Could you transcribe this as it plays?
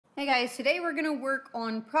Hey guys, today we're going to work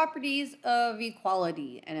on properties of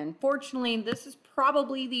equality, and unfortunately this is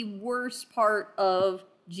probably the worst part of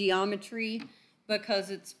geometry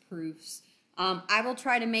because it's proofs. I will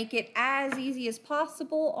try to make it as easy as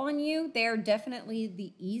possible on you. They're definitely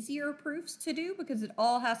the easier proofs to do because it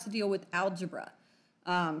all has to deal with algebra.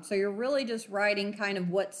 So you're really just writing kind of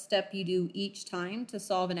what step you do each time to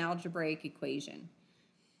solve an algebraic equation.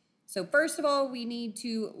 So first of all, we need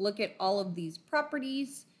to look at all of these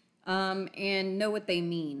properties and know what they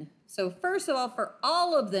mean. So first of all, for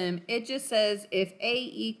all of them, it just says if A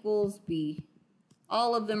equals B.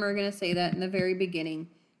 All of them are going to say that in the very beginning.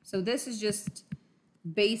 So this is just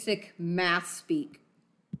basic math speak.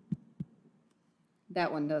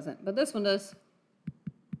 That one doesn't, but this one does.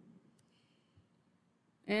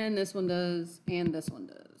 And this one does, and this one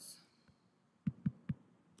does.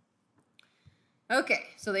 Okay,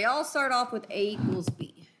 so they all start off with A equals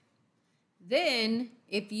B. Then,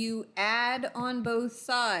 if you add on both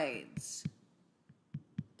sides,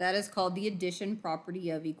 that is called the addition property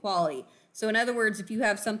of equality. So in other words, if you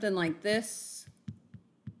have something like this,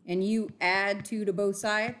 and you add 2 to both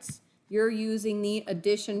sides, you're using the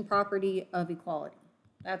addition property of equality.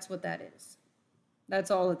 That's what that is.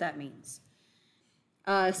 That's all that means.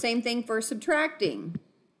 Same thing for subtracting.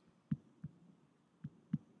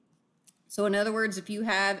 So in other words, if you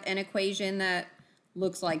have an equation that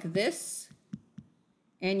looks like this,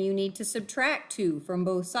 and you need to subtract 2 from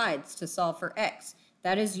both sides to solve for x,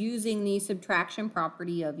 that is using the subtraction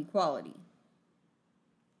property of equality.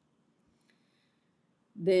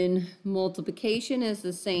 Then multiplication is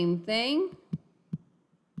the same thing.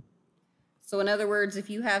 So in other words, if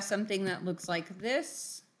you have something that looks like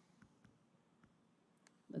this,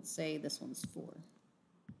 let's say this one's 4.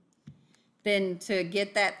 Then to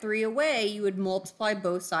get that 3 away, you would multiply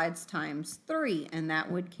both sides times 3, and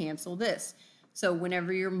that would cancel this. So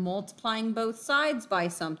whenever you're multiplying both sides by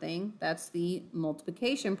something, that's the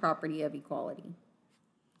multiplication property of equality.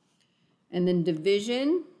 And then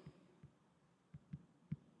division.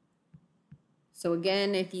 So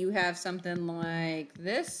again, if you have something like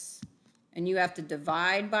this, and you have to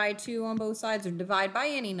divide by 2 on both sides, or divide by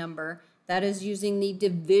any number, that is using the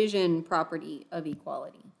division property of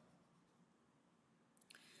equality.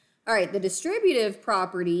 All right, the distributive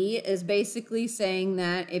property is basically saying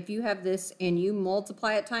that if you have this and you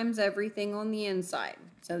multiply it times everything on the inside.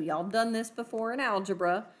 So y'all done this before in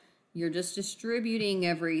algebra. You're just distributing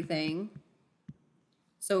everything.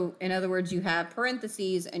 So in other words, you have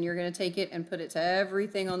parentheses and you're going to take it and put it to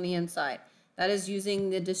everything on the inside. That is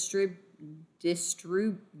using the distributive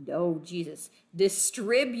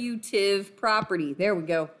property. There we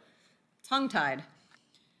go. Tongue-tied.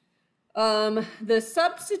 The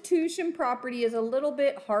substitution property is a little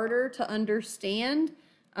bit harder to understand.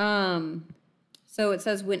 So it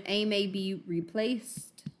says when A may be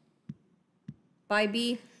replaced by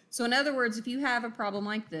B. So in other words, if you have a problem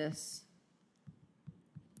like this,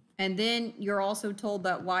 and then you're also told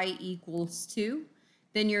that Y equals 2,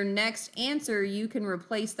 then your next answer, you can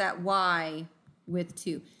replace that Y with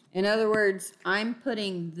 2. In other words, I'm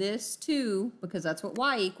putting this 2, because that's what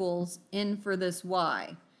Y equals, in for this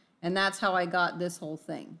Y. And that's how I got this whole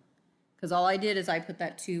thing. Because all I did is I put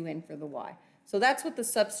that 2 in for the Y. So that's what the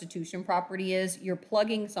substitution property is. You're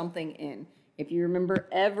plugging something in. If you remember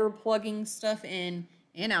ever plugging stuff in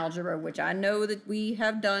algebra, which I know that we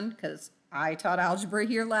have done because I taught algebra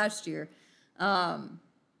here last year,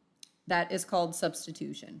 that is called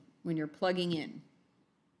substitution, when you're plugging in.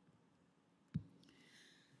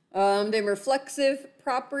 The reflexive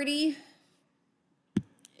property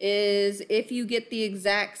is if you get the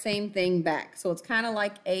exact same thing back. So it's kind of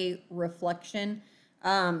like a reflection.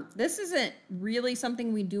 This isn't really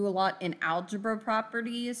something we do a lot in algebra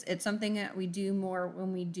properties. It's something that we do more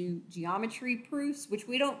when we do geometry proofs, which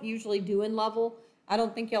we don't usually do in level. I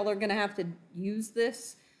don't think y'all are going to have to use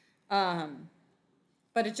this. But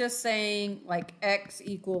it's just saying like x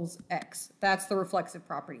equals x. That's the reflexive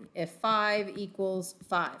property. If 5 equals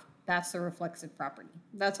 5, that's the reflexive property.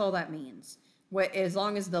 That's all that means. As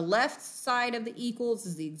long as the left side of the equals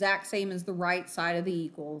is the exact same as the right side of the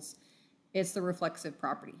equals, it's the reflexive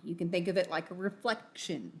property. You can think of it like a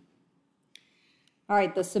reflection. All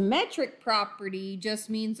right, the symmetric property just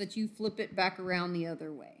means that you flip it back around the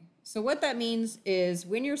other way. So what that means is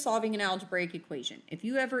when you're solving an algebraic equation, if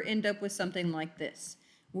you ever end up with something like this,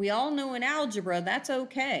 we all know in algebra that's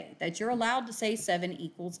okay, that you're allowed to say 7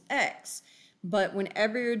 equals x. But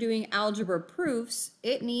whenever you're doing algebra proofs,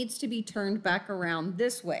 it needs to be turned back around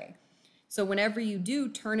this way. So whenever you do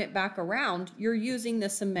turn it back around, you're using the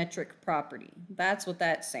symmetric property. That's what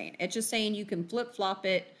that's saying. It's just saying you can flip-flop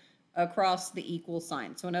it across the equal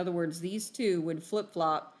sign. So in other words, these two would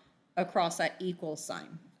flip-flop across that equal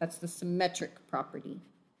sign. That's the symmetric property.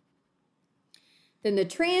 Then the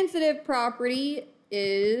transitive property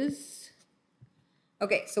is,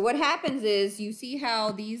 okay, so what happens is you see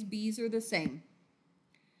how these B's are the same.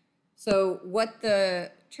 So what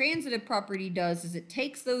the transitive property does is it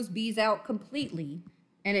takes those B's out completely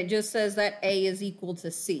and it just says that A is equal to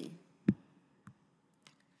C.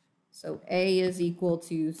 So A is equal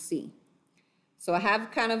to C. So I have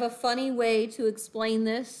kind of a funny way to explain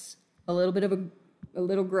this, a little bit of a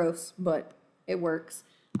little gross, but it works.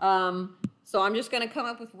 So I'm just going to come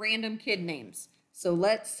up with random kid names. So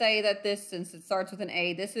let's say that this, since it starts with an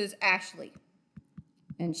A, this is Ashley.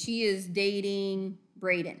 And she is dating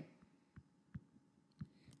Braden.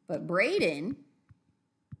 But Braden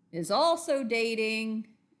is also dating,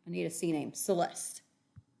 I need a C name, Celeste.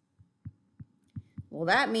 Well,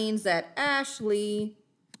 that means that Ashley,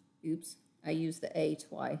 oops, I used the A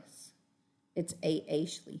twice. It's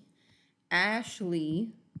Ashley.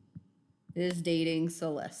 Ashley is dating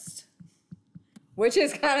Celeste, which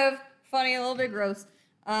is kind of funny, a little bit gross.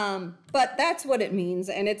 But that's what it means,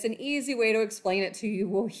 and it's an easy way to explain it to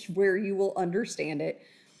you where you will understand it.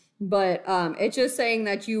 But it's just saying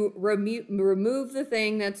that you remove the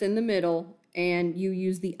thing that's in the middle and you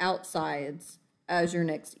use the outsides as your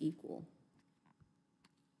next equal.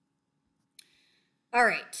 All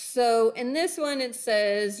right, so in this one it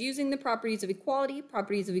says, using the properties of equality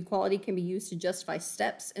can be used to justify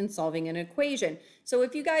steps in solving an equation. So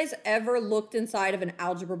if you guys ever looked inside of an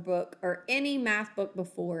algebra book or any math book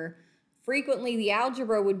before, frequently the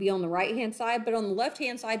algebra would be on the right-hand side, but on the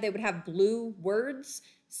left-hand side they would have blue words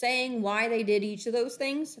saying why they did each of those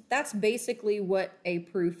things. That's basically what a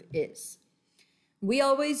proof is. We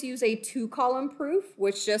always use a 2-column proof,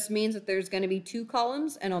 which just means that there's going to be 2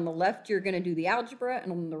 columns, and on the left you're going to do the algebra,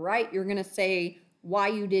 and on the right you're going to say why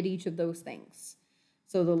you did each of those things.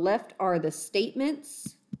 So the left are the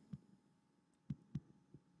statements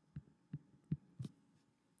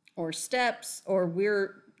or steps,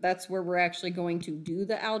 or that's where we're actually going to do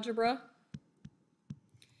the algebra.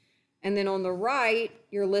 And then on the right,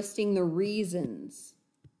 you're listing the reasons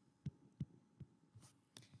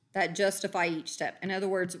that justify each step. In other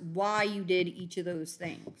words, why you did each of those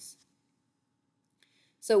things.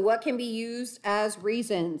 So what can be used as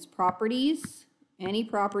reasons? Properties, any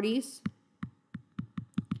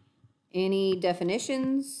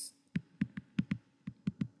definitions,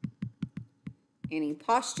 any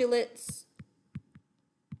postulates,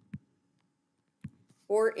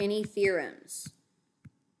 or any theorems.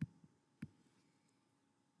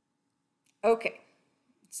 Okay.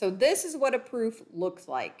 So this is what a proof looks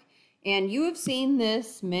like. And you have seen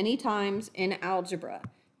this many times in algebra.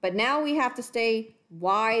 But now we have to say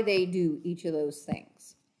why they do each of those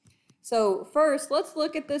things. So first, let's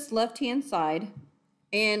look at this left-hand side.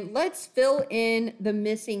 And let's fill in the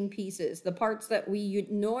missing pieces, the parts that we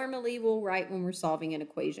normally will write when we're solving an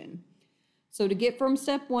equation. So to get from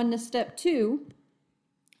step 1 to step 2,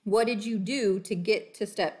 what did you do to get to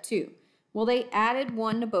step 2? Well, they added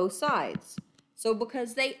 1 to both sides. So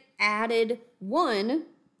because they added 1,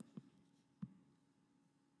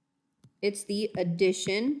 it's the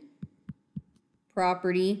addition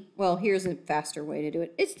property. Well, here's a faster way to do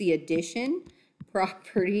it. It's the addition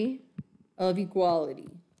property of equality.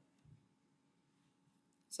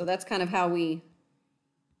 So that's kind of how we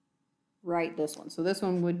write this one. So this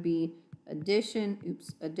one would be addition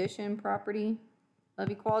property of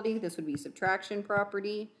equality. This would be subtraction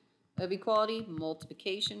property of equality,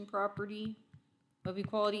 multiplication property of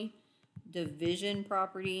equality, division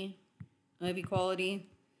property of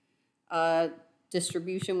equality,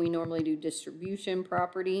 distribution, we normally do distribution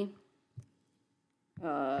property,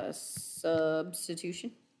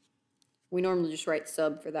 substitution, we normally just write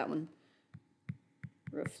sub for that one,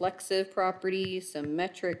 reflexive property,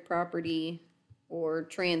 symmetric property, or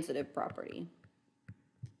transitive property.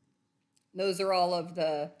 Those are all of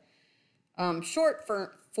the short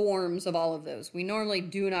forms of all of those. We normally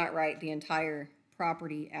do not write the entire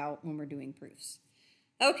property out when we're doing proofs.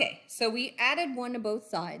 Okay, so we added 1 to both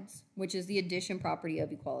sides, which is the addition property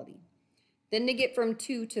of equality. Then to get from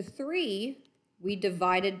 2 to 3, we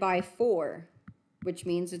divided by 4, which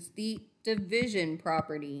means it's the division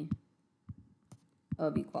property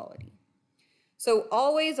of equality. So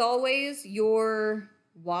always, always your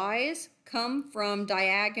y's come from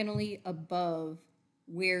diagonally above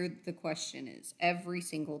where the question is, every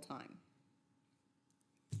single time.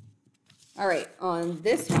 All right, on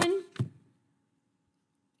this one,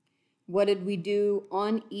 what did we do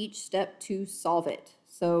on each step to solve it?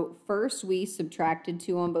 So first we subtracted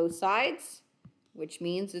 2 on both sides. which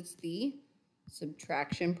means it's the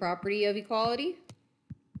subtraction property of equality.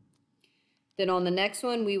 Then on the next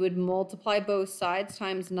one, we would multiply both sides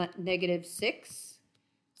times -6.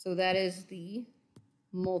 So that is the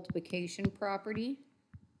multiplication property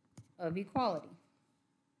of equality.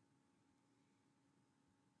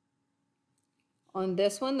 On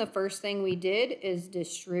this one, the first thing we did is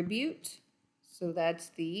distribute. So that's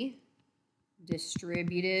the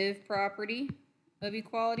distributive property of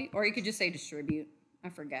equality. Or you could just say distribute. I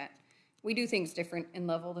forget. We do things different in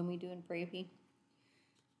level than we do in pre-AP.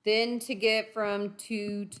 Then to get from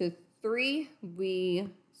 2 to 3, we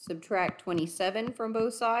subtract 27 from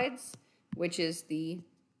both sides, which is the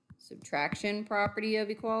subtraction property of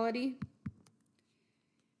equality.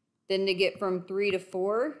 Then to get from 3 to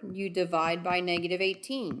 4, you divide by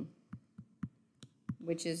 -18,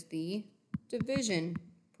 which is the division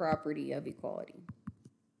property of equality.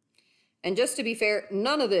 And just to be fair,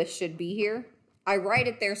 none of this should be here. I write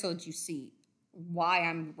it there so that you see why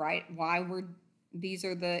I'm right, these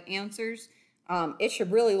are the answers. It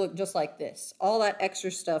should really look just like this. All that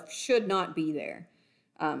extra stuff should not be there.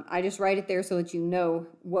 I just write it there so that you know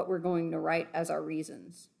what we're going to write as our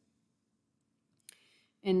reasons.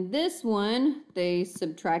 In this one, they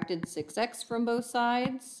subtracted 6x from both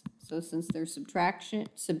sides. So since they're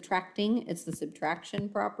subtracting, it's the subtraction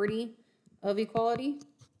property of equality.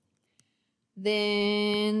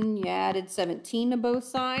 Then you added 17 to both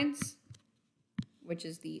sides, which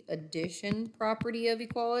is the addition property of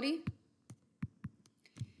equality.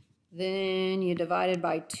 Then you divided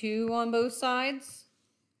by 2 on both sides,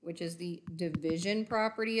 which is the division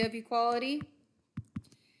property of equality.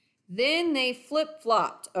 Then they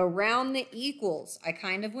flip-flopped around the equals. I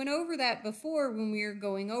kind of went over that before when we were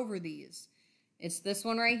going over these. It's this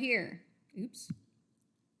one right here. Oops,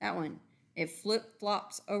 that one. It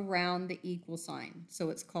flip-flops around the equal sign. So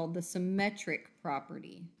it's called the symmetric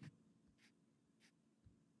property.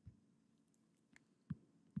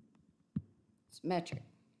 Symmetric.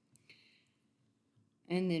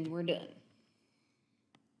 And then we're done.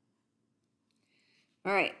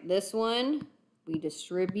 All right, this one we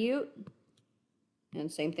distribute.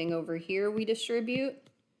 And same thing over here, we distribute.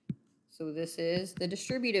 So this is the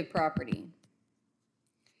distributive property.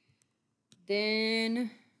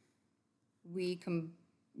 Then we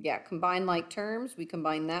combine like terms. We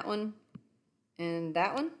combine that one and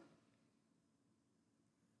that one.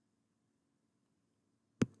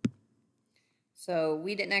 So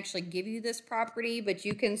we didn't actually give you this property, but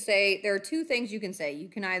you can say, there are two things you can say. You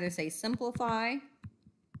can either say simplify,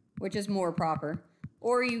 which is more proper,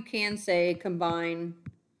 or you can say combine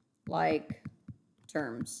like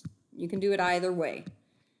terms. You can do it either way.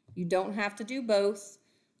 You don't have to do both.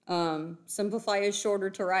 Simplify is shorter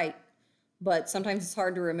to write, but sometimes it's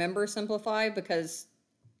hard to remember simplify because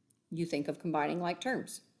you think of combining like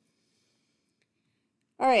terms.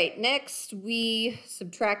 All right, next we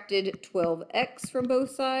subtracted 12x from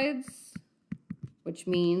both sides, which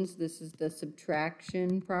means this is the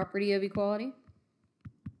subtraction property of equality.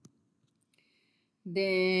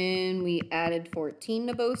 Then we added 14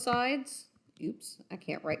 to both sides. Oops, I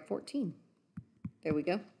can't write 14. There we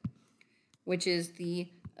go. Which is the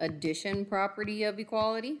addition property of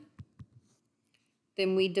equality.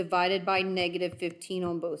 Then we divided by -15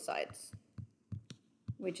 on both sides,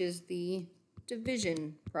 which is the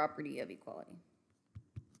division property of equality.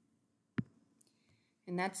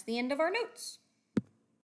 And that's the end of our notes.